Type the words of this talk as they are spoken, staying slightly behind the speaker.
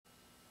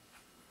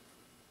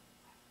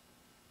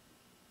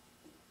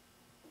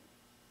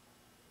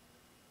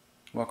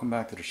Welcome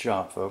back to the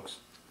shop, folks.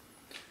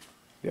 Have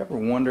you ever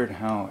wondered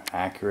how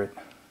accurate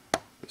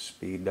the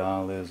speed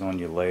dial is on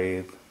your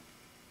lathe?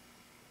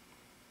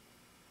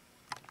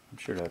 I'm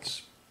sure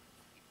that's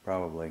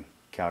probably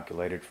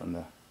calculated from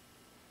the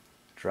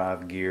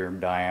drive gear,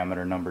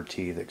 diameter, number of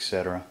teeth,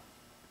 etc.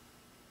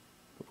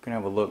 But we can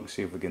have a look and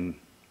see if we can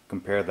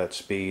compare that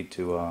speed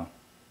to a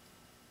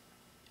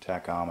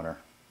tachometer.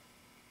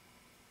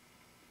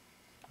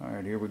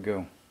 Alright, here we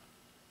go.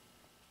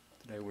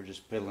 Today we're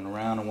just piddling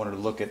around. I wanted to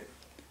look at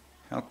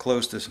how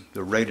close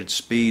the rated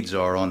speeds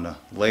are on the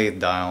lathe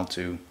dial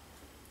to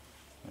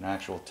an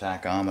actual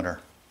tachometer.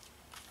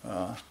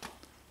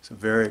 It's a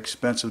very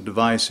expensive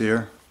device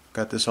here.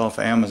 Got this off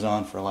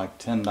Amazon for like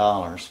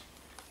 $10.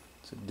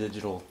 It's a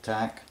digital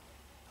tach.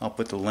 I'll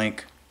put the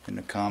link in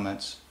the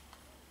comments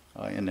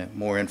in the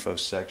more info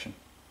section.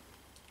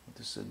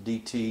 This is a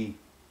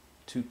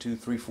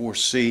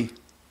DT2234C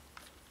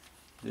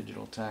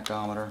digital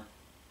tachometer.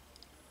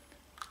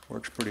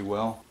 Works pretty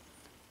well.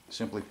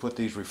 Simply put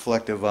these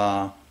reflective,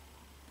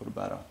 put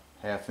about a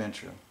 ½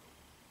 inch or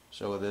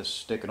so of this,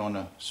 stick it on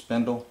the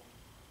spindle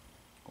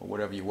or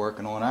whatever you're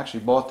working on. I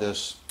actually bought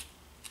this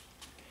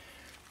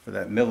for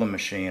that milling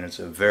machine. It's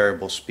a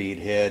variable speed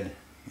head,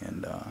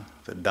 and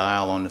the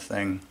dial on the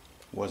thing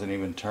wasn't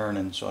even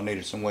turning, so I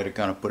needed some way to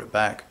kind of put it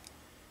back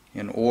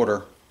in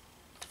order.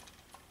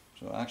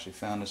 So I actually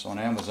found this on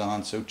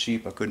Amazon, so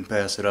cheap I couldn't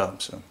pass it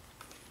up. So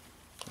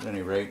at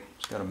any rate,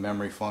 it's got a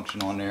memory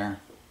function on there.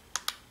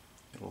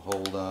 It'll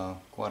hold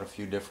quite a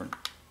few different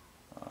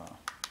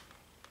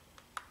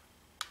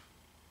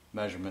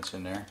measurements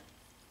in there.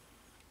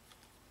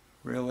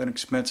 Real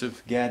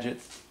inexpensive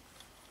gadget.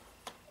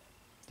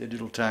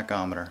 Digital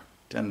tachometer.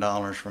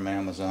 $10 from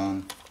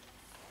Amazon.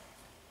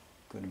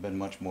 Couldn't have been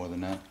much more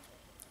than that.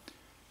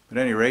 But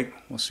at any rate,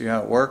 we'll see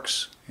how it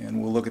works,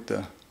 and we'll look at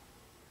the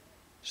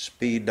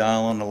speed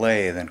dial on the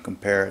lathe and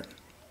compare it.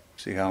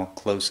 See how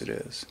close it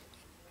is.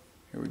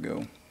 Here we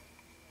go.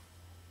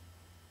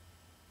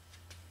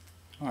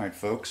 Alright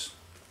folks,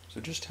 so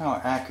just how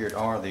accurate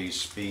are these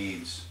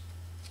speeds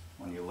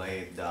on your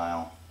lathe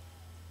dial?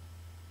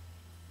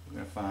 We're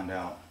going to find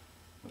out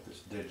with this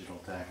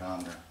digital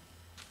tachometer.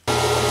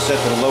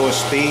 Set to the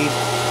lowest speed,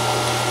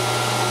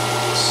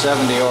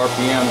 70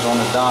 RPMs on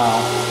the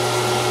dial.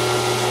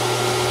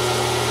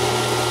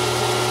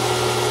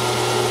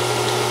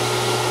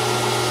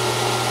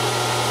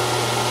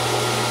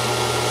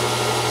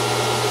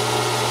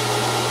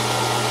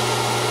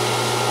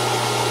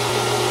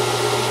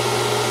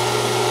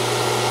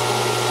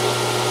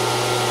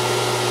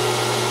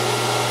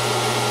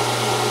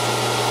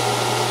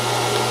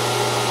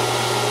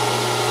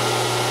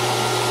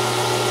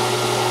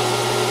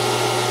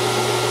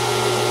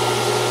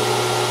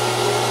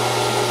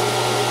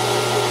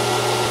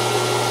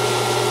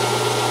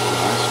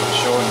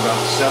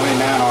 About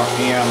 79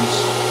 RPMs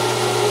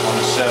on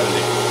the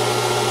 70.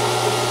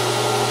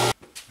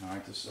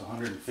 Alright, this is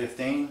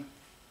 115.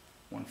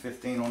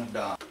 115 on the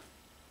dial.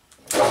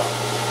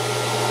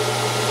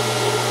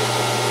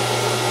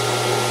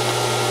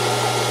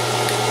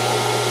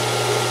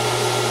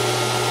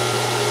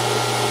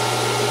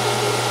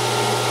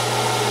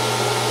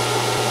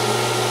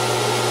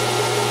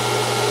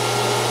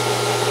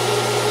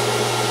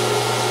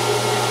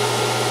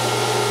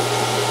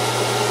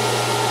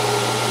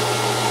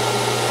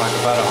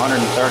 About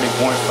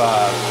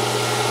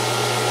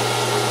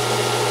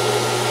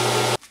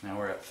 130.5. Now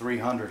we're at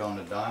 300 on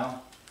the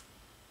dial.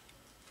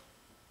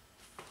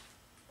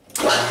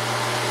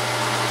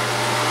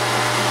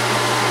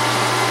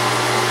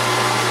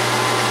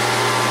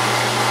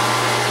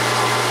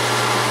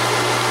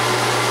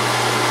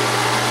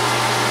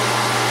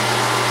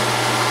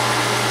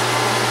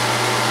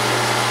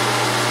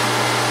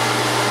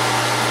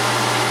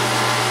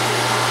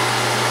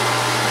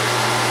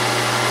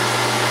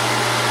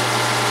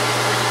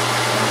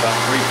 About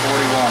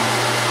 341.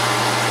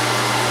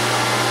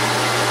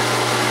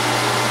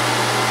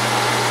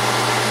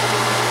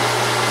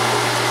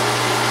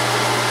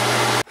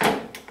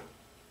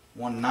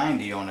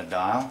 190 on the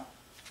dial.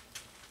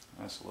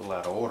 That's a little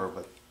out of order,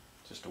 but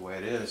just the way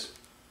it is.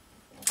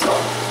 So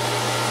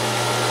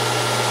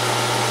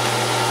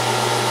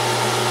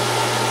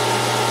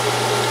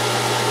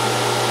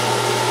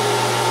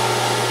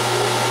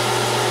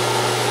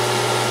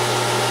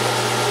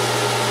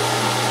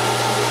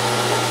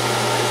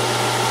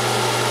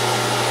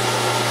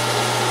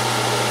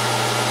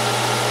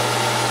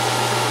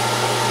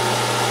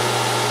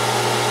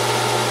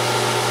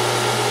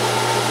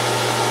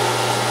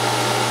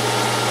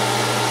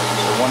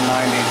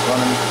 190 is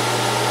running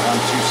around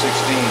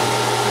 216.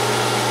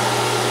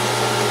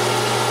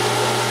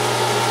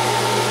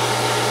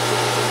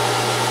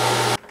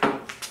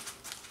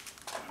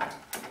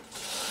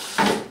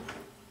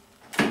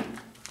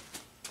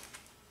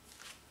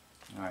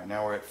 Alright,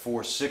 now we're at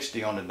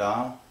 460 on the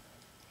dial.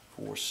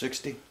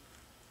 460.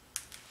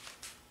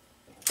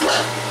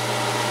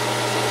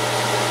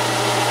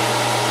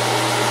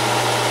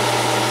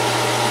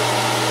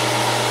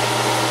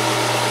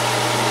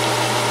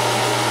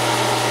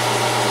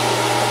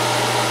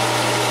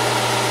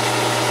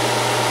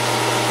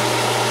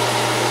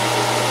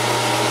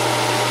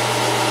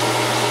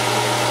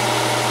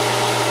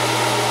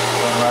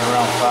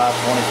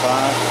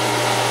 25.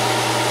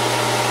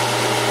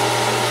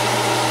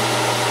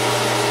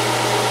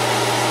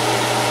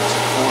 It's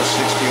at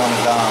 460 on the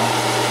dial.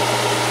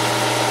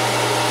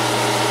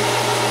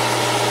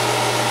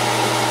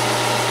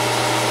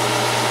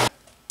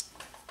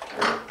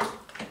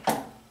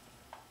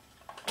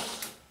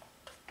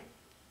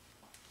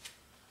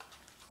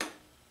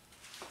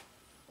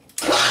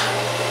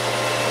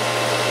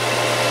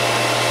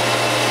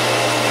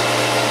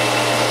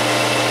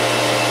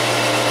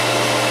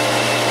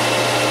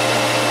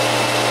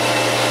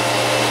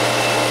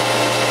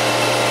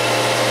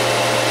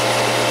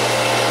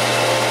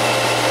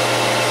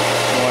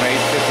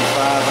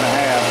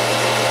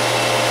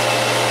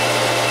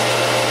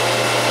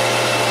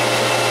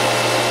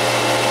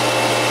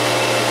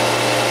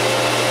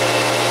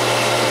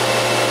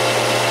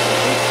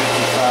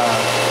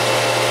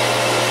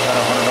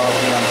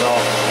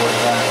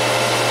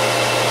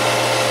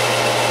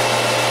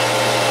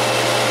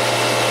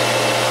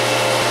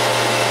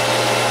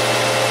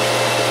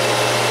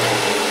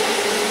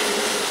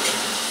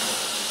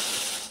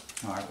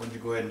 Alright, we're going to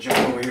go ahead and jump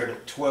over here to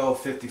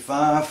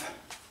 1255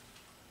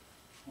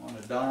 on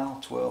the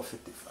dial,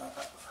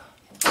 1255.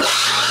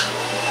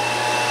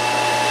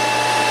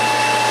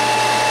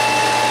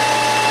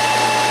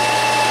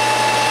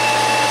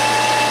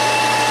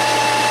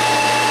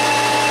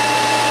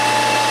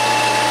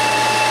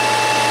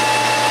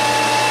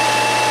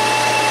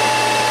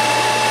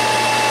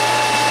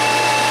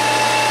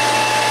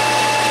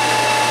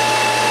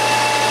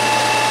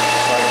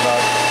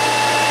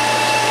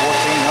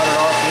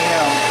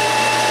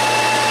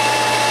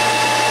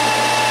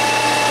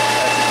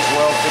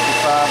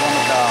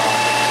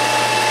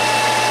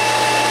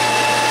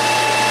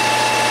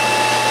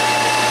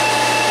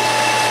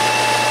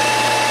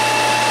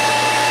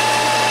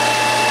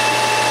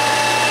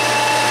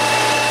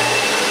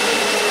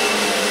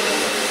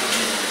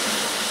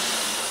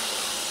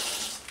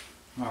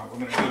 Alright, we're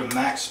going to go to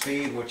max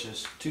speed, which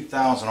is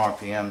 2,000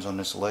 RPMs on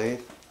this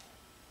lathe.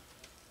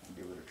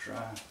 Give it a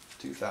try.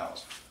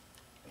 2,000.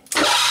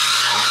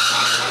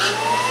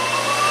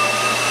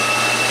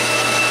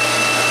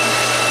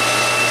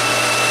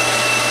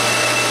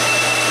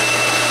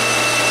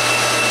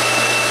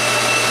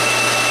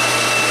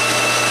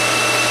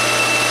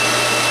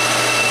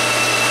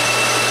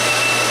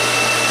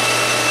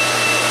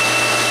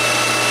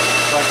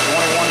 It's like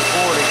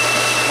 2140,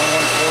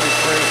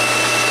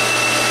 2143.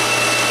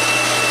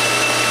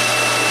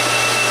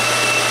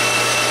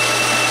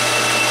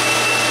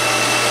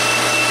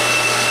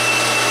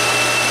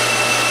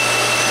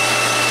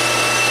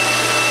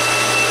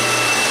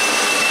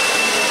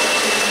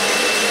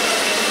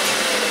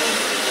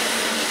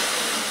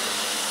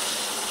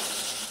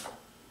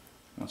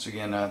 Once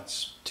again,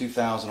 that's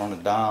 2,000 on the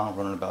dial,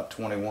 running about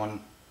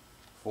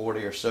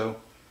 2140 or so.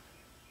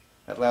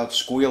 That loud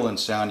squealing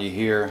sound you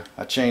hear,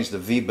 I changed the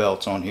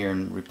V-belts on here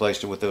and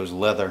replaced it with those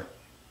leather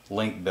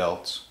link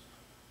belts,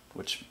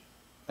 which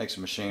makes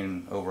the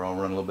machine overall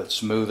run a little bit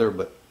smoother,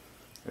 but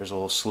there's a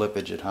little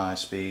slippage at high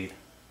speed.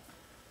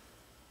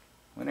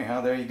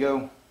 Anyhow, there you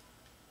go.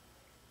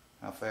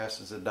 How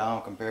fast is the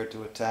dial compared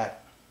to a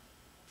tack?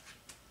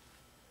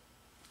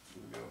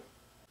 Here we go.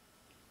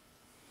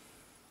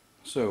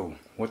 So,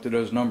 what do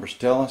those numbers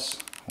tell us?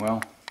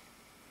 Well,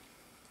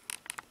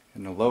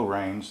 in the low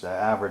range, the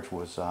average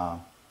was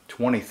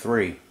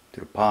 23 to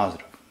the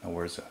positive. In other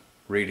words, the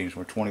readings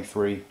were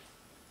 23,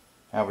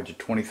 average of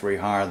 23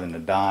 higher than the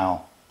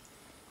dial.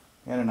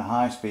 And in the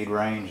high speed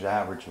range, the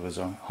average was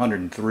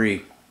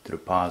 103 to the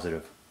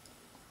positive.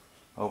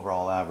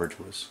 Overall average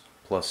was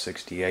plus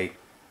 68.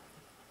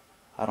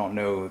 I don't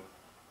know,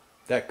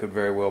 that could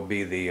very well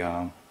be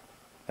the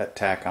that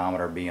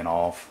tachometer being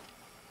off.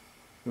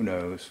 Who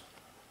knows?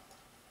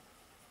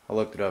 I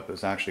looked it up, it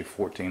was actually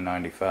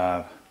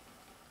 $14.95.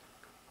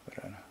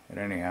 But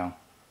anyhow,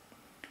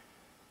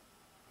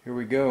 here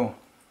we go.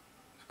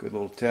 It's a good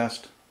little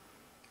test.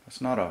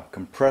 It's not a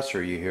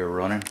compressor you hear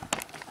running.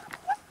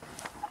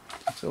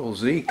 It's old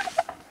Zeke.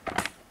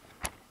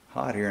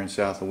 Hot here in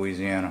South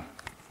Louisiana.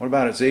 What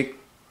about it, Zeke?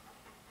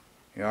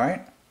 You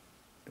alright?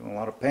 Doing a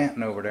lot of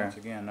panting over there. Once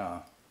again,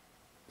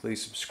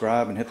 please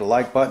subscribe and hit the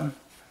like button.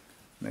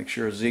 Make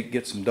sure Zeke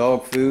gets some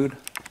dog food.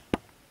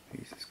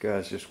 This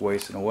guy's just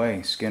wasting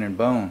away, skin and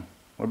bone.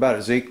 What about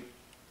it, Zeke?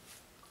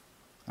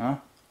 Huh?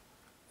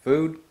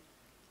 Food?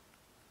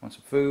 Want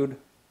some food?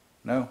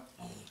 No?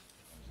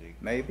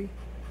 Zeke, maybe?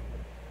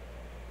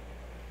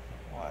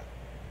 What?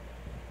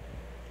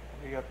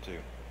 What are you up to?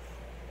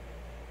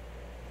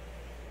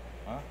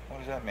 Huh? What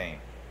does that mean?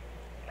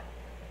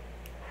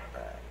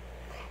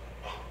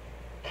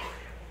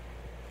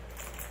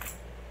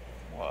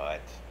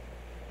 What?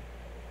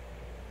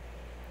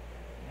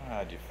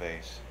 Hide your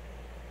face.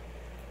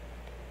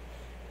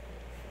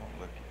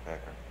 Don't lick your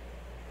pecker.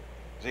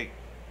 Zeke.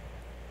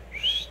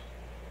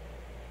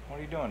 What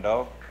are you doing,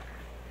 dog?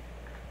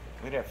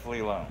 Leave that flea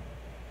alone.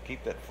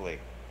 Keep that flea.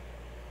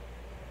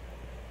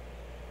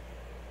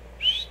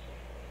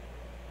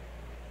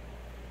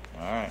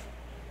 Alright.